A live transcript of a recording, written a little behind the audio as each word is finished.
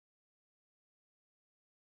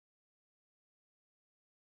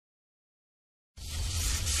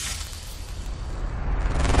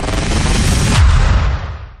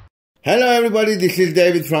Hello everybody, this is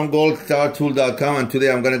David from goldstartool.com, and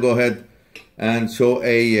today I'm going to go ahead and show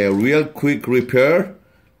a real quick repair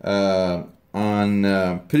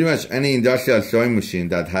on pretty much any industrial sewing machine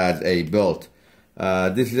that has a belt.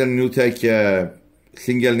 This is a NewTek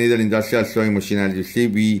single needle industrial sewing machine. As you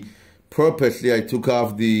see, I took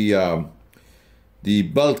off the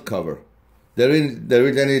belt cover. The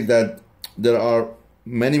reason is that there are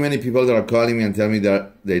many people that are calling me and telling me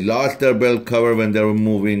that they lost their belt cover when they were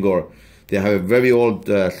moving, or they have a very old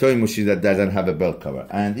sewing machine that doesn't have a belt cover.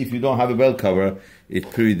 And if you don't have a belt cover,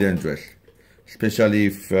 it's pretty dangerous, especially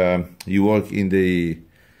if you work in the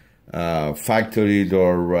factories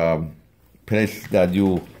or place that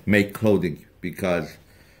you make clothing, because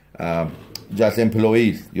just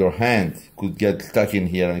employees, your hand could get stuck in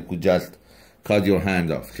here and it could just cut your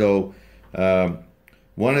hand off. So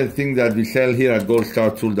one of the things that we sell here at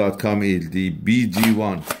goldstartool.com is the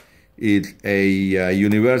BG1. It's a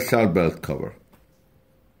universal belt cover.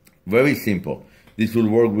 Very simple. This will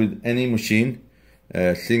work with any machine,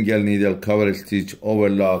 single needle, cover stitch,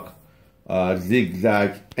 overlock,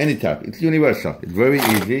 zigzag, any type. It's universal. It's very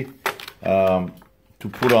easy to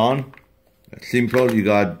put on. Simple. You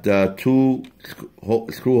got two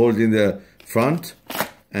screw holes in the front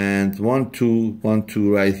and one, two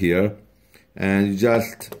right here. And you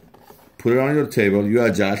just put it on your table. You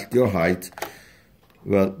adjust your height.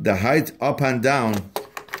 Well, the height up and down,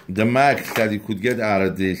 the max that you could get out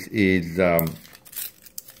of this is about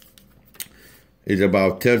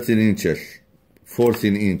 13 inches,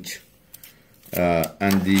 14 inch,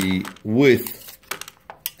 and the width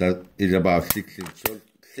that is about 6 inch. So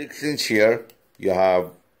 6 inch here, you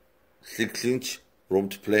have 6 inch room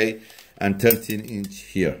to play, and 13 inch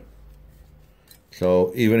here.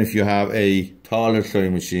 So even if you have a taller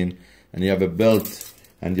sewing machine and you have a belt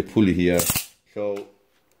and the pulley here, so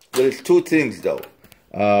there is two things though.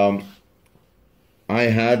 I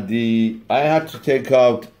had to take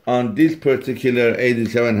out on this particular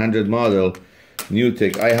 8700 model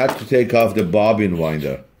NewTek. I had to take off the bobbin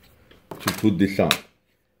winder to put this on.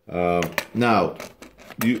 Now,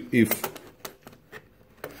 if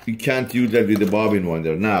you can't use that with the bobbin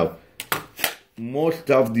winder. Now, most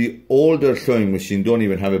of the older sewing machines don't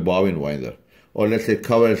even have a bobbin winder, or let's say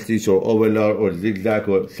cover stitch or overlock or zigzag,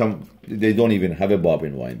 or they don't even have a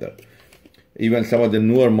bobbin winder. Even some of the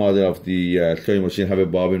newer model of the sewing machine have a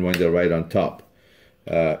bobbin winder right on top.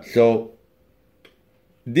 So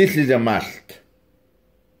this is a must.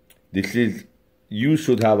 You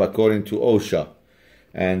should have, according to OSHA,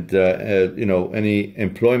 and you know, any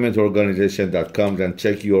employment organization that comes and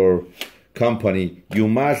check your company, you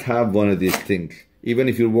must have one of these things. Even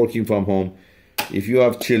if you're working from home, if you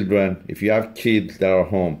have children, if you have kids that are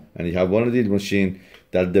home, and you have one of these machines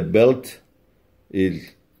that the belt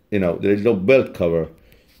is, you know, there is no belt cover,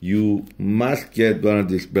 you must get one of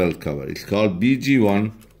these belt cover. It's called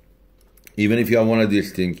BG1. Even if you have one of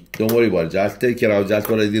these things, don't worry about it. Just take it out. That's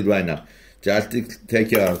what I did right now. Just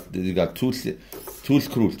take it out. You got two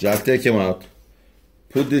screws. Just take them out.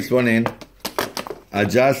 Put this one in.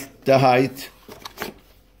 Adjust the height.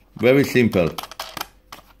 Very simple.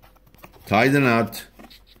 Tie the knot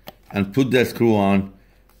and put the screw on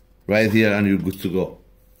right here, and you're good to go.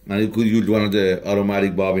 And you could use one of the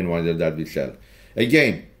automatic bobbin winders that we sell.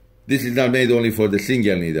 Again, this is not made only for the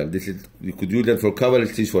single needle. You could use that for cover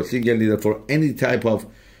stitch, for single needle, for any type of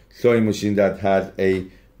sewing machine that has a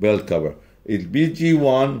belt cover. It's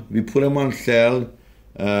BG1. We put them on sale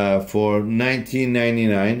for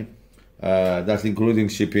 $19.99. That's including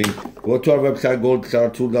shipping. Go to our website,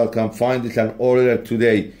 goldstartool.com, find this and order it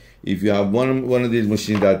today if you have one of these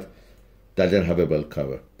machines that doesn't have a belt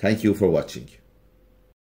cover. Thank you for watching.